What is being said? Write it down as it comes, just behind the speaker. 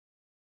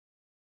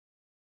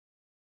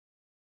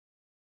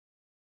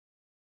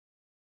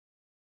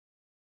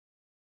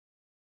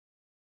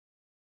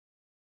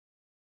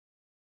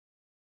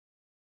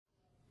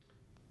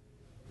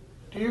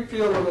Do you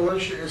feel the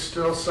militia is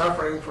still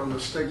suffering from the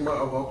stigma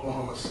of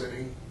Oklahoma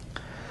City?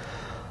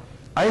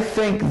 I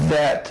think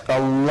that a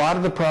lot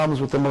of the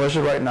problems with the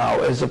militia right now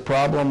is a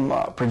problem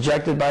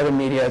projected by the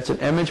media. It's an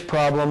image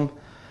problem.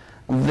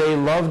 They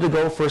love to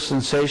go for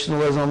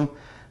sensationalism.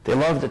 They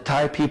love to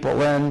tie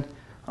people in.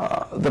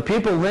 The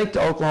people linked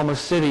to Oklahoma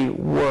City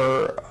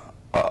were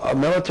a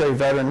military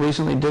veteran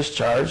recently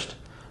discharged,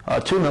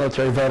 2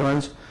 military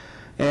veterans,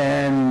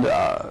 and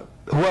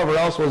whoever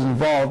else was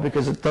involved,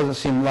 because it doesn't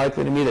seem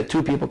likely to me that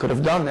 2 people could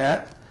have done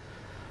that.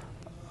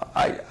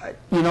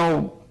 You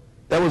know,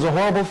 that was a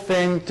horrible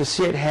thing to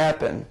see it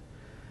happen,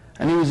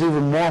 and it was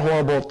even more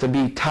horrible to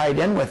be tied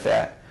in with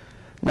that.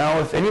 Now,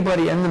 if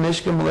anybody in the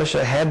Michigan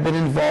militia had been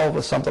involved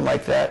with something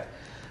like that,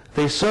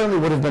 they certainly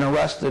would have been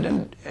arrested,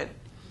 and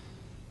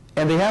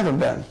they haven't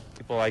been.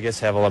 People, I guess,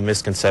 have a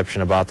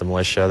misconception about the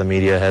militia. The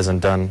media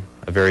hasn't done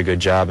a very good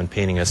job in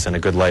painting us in a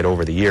good light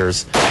over the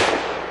years.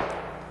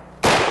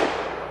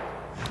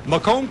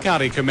 Macomb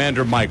County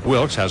Commander Mike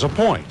Wilkes has a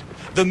point.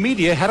 The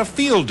media had a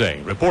field day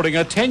reporting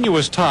a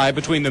tenuous tie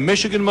between the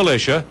Michigan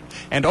militia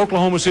and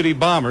Oklahoma City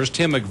bombers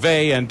Tim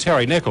McVeigh and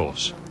Terry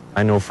Nichols.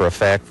 I know for a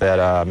fact that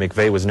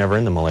McVeigh was never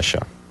in the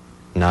militia.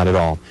 Not at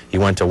all. He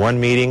went to one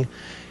meeting,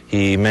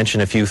 he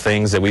mentioned a few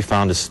things that we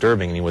found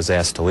disturbing, and he was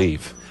asked to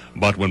leave.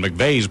 But when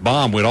McVeigh's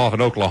bomb went off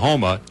in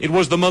Oklahoma, it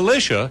was the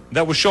militia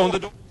that was shown the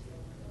door.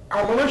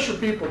 Are militia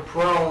people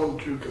prone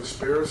to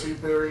conspiracy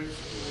theories?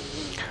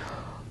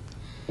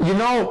 You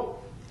know,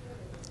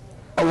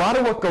 a lot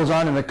of what goes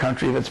on in the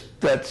country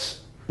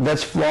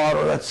that's flawed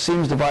or that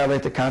seems to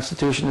violate the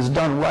Constitution is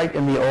done right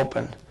in the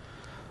open.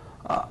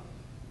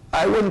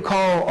 I wouldn't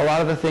call a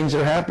lot of the things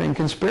that are happening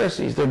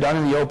conspiracies. They're done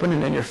in the open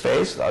and in your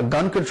face.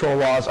 Gun control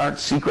laws aren't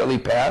secretly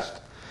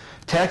passed.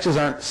 Taxes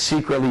aren't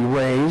secretly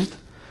raised.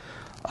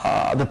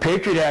 The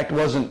Patriot Act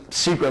wasn't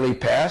secretly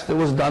passed. It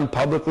was done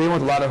publicly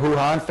with a lot of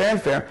hoo-ha and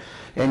fanfare,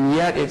 and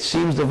yet it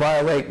seems to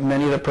violate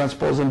many of the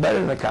principles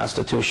embedded in the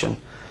Constitution.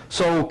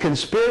 So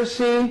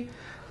conspiracy,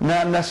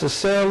 not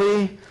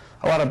necessarily.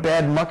 A lot of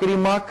bad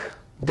muckety-muck,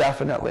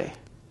 definitely.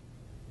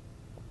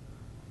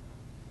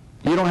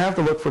 You don't have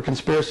to look for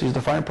conspiracies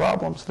to find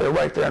problems. They're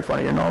right there in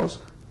front of your nose.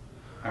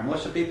 Are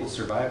militia people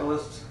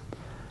survivalists?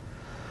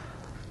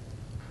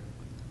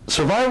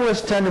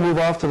 Survivalists tend to move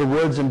off to the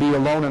woods and be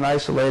alone and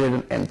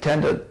isolated and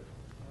tend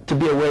to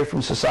be away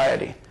from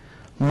society.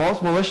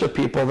 Most militia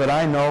people that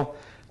I know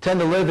tend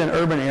to live in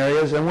urban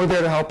areas, and we're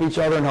there to help each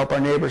other and help our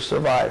neighbors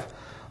survive.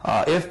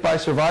 If by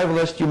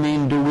survivalist you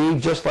mean do we,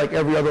 just like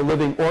every other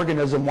living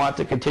organism, want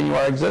to continue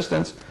our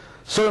existence,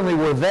 certainly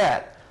we're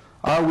that.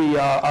 Are we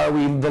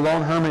the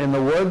lone hermit in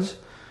the woods?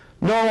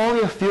 No,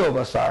 only a few of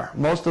us are.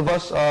 Most of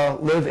us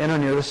live in or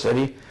near the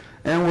city,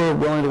 and we're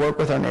willing to work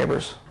with our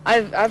neighbors.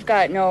 I've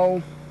got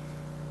no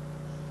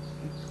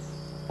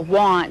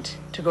want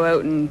to go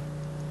out and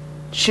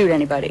shoot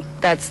anybody.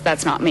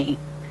 That's not me,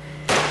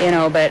 you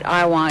know. But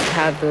I want to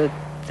have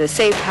the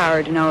safe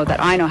power to know that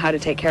I know how to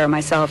take care of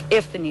myself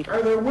if the need.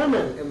 Are there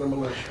women in the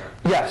militia?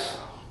 Yes.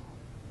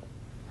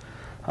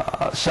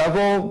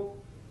 Several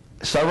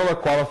are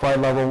qualified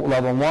level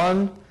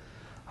 1.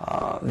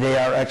 They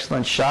are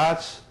excellent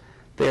shots.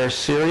 They are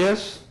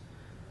serious.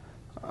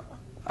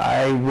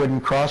 I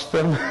wouldn't cross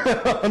them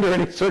under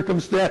any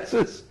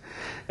circumstances.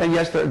 And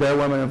yes, there are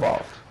women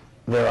involved.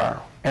 There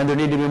are. And there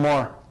need to be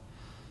more.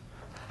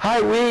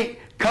 Hi,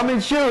 come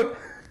and shoot.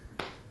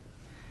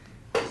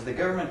 Is the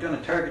government going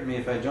to target me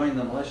if I join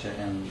the militia?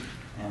 And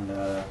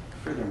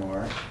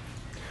furthermore,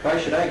 why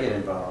should I get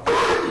involved?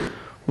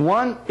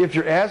 One, if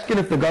you're asking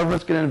if the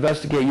government's going to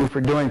investigate you for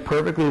doing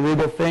perfectly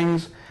legal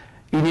things,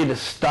 you need to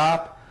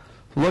stop,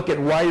 look at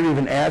why you're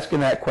even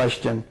asking that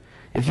question.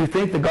 If you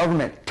think the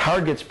government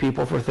targets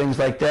people for things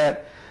like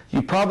that,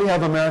 you probably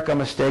have America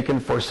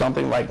mistaken for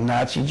something like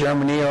Nazi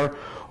Germany or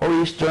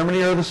East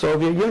Germany or the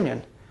Soviet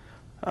Union.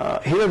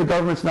 Here the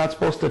government's not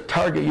supposed to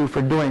target you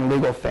for doing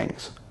legal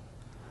things.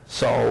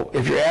 So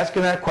if you're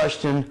asking that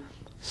question,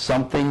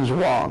 something's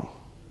wrong.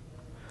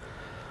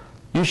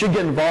 You should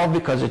get involved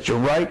because it's your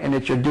right and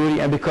it's your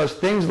duty, and because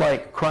things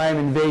like crime,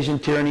 invasion,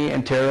 tyranny,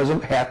 and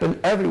terrorism happen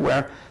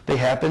everywhere. They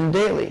happen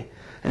daily.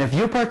 And if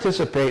you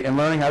participate in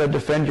learning how to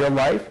defend your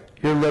life,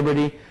 your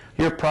liberty,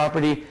 your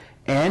property,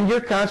 and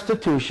your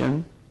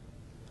Constitution,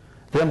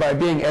 then by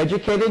being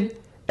educated,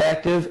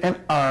 active, and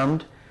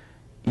armed,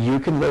 you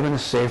can live in a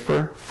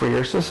safer,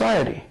 freer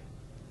society.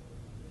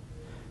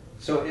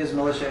 So is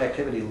militia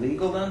activity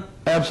legal then?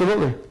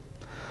 Absolutely.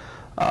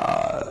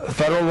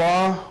 Federal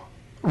law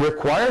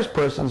requires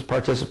persons'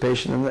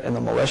 participation in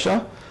the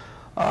militia.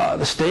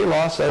 The state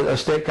law says, a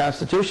state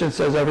constitution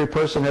says every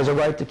person has a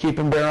right to keep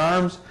and bear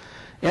arms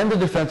in the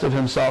defense of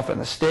himself and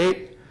the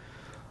state.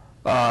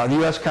 The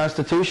U.S.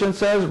 Constitution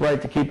says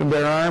right to keep and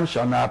bear arms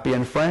shall not be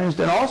infringed,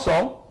 and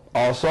also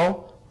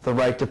the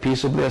right to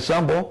peaceably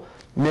assemble.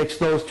 Mix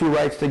those two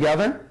rights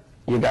together,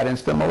 you got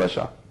instant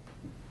militia.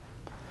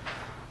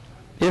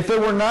 If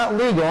it were not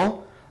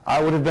legal, I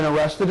would have been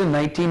arrested in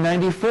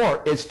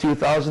 1994. It's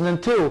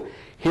 2002.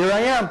 Here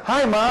I am.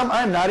 Hi, Mom,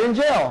 I'm not in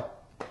jail.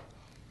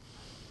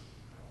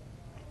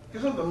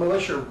 Isn't the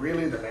militia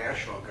really the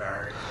National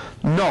Guard?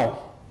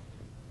 No.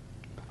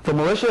 The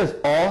militia is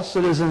all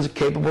citizens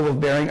capable of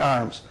bearing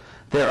arms.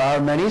 There are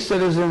many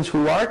citizens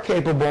who are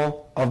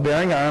capable of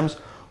bearing arms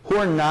who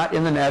are not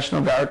in the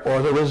National Guard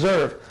or the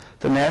Reserve.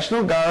 The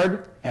National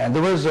Guard and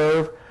the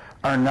Reserve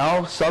are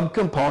now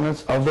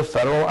subcomponents of the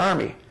Federal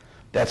Army.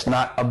 That's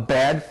not a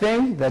bad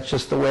thing, that's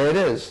just the way it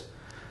is.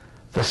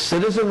 The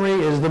citizenry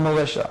is the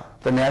militia.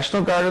 The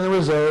National Guard and the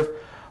Reserve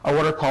are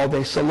what are called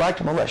a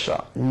select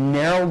militia,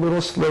 narrow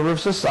little sliver of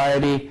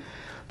society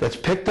that's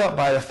picked up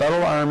by the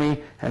Federal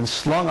Army and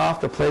slung off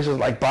to places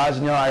like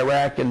Bosnia,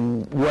 Iraq,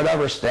 and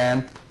whatever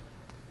stand.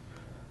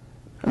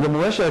 And the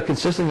militia,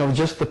 consisting of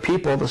just the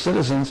people, the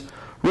citizens,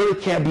 really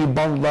can't be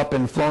bundled up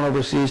and flown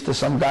overseas to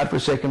some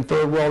godforsaken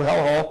third world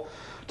hellhole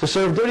to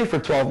serve duty for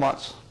 12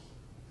 months.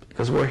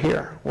 Because we're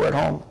here, we're at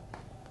home.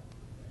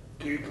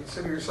 Do you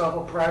consider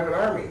yourself a private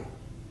army?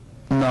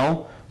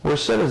 No, we're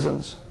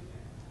citizens.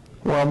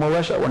 We're a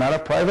militia. We're not a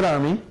private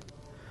army.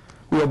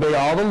 We obey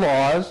all the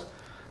laws.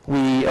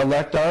 We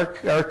elect our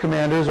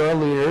commanders or our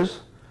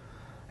leaders.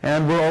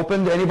 And we're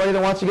open to anybody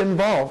that wants to get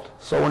involved.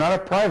 So we're not a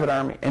private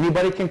army.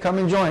 Anybody can come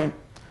and join.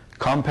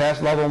 Come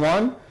past level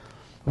 1,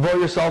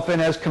 vote yourself in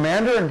as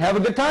commander, and have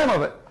a good time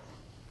of it.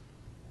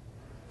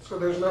 So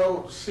there's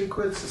no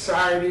secret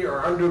society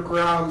or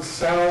underground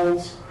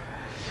cells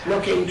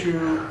looking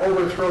to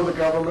overthrow the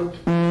government?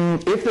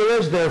 If there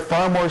is, they're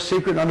far more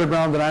secret and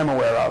underground than I'm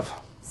aware of.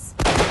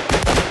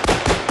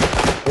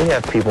 We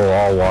have people of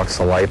all walks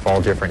of life,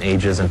 all different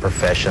ages and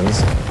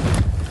professions.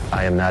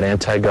 I am not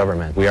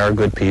anti-government. We are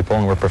good people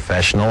and we're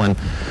professional, and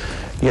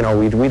you know,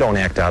 we don't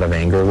act out of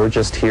anger. We're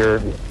just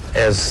here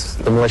as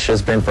the militia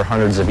has been for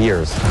hundreds of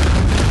years.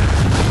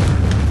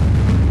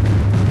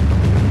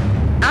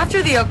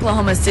 After the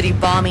Oklahoma City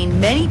bombing,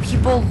 many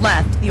people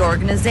left the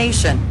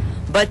organization.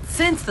 But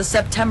since the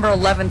September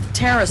 11th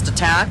terrorist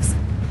attacks,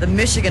 the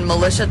Michigan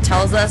militia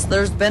tells us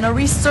there's been a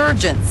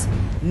resurgence.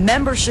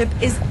 Membership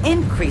is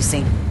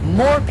increasing.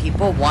 More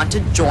people want to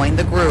join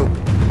the group.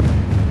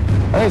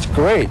 I think it's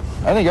great.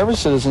 I think every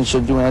citizen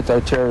should do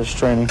anti-terrorist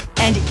training.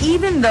 And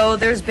even though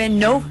there's been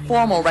no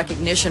formal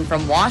recognition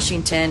from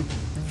Washington,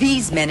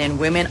 these men and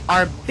women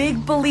are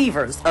big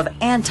believers of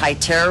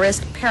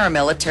anti-terrorist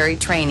paramilitary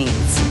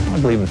trainings. I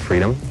believe in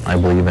freedom. I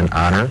believe in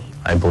honor.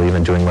 I believe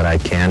in doing what I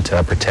can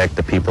to protect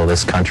the people of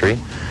this country.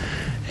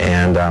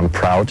 And I'm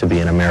proud to be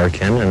an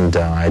American, and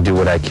I do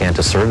what I can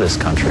to serve this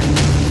country.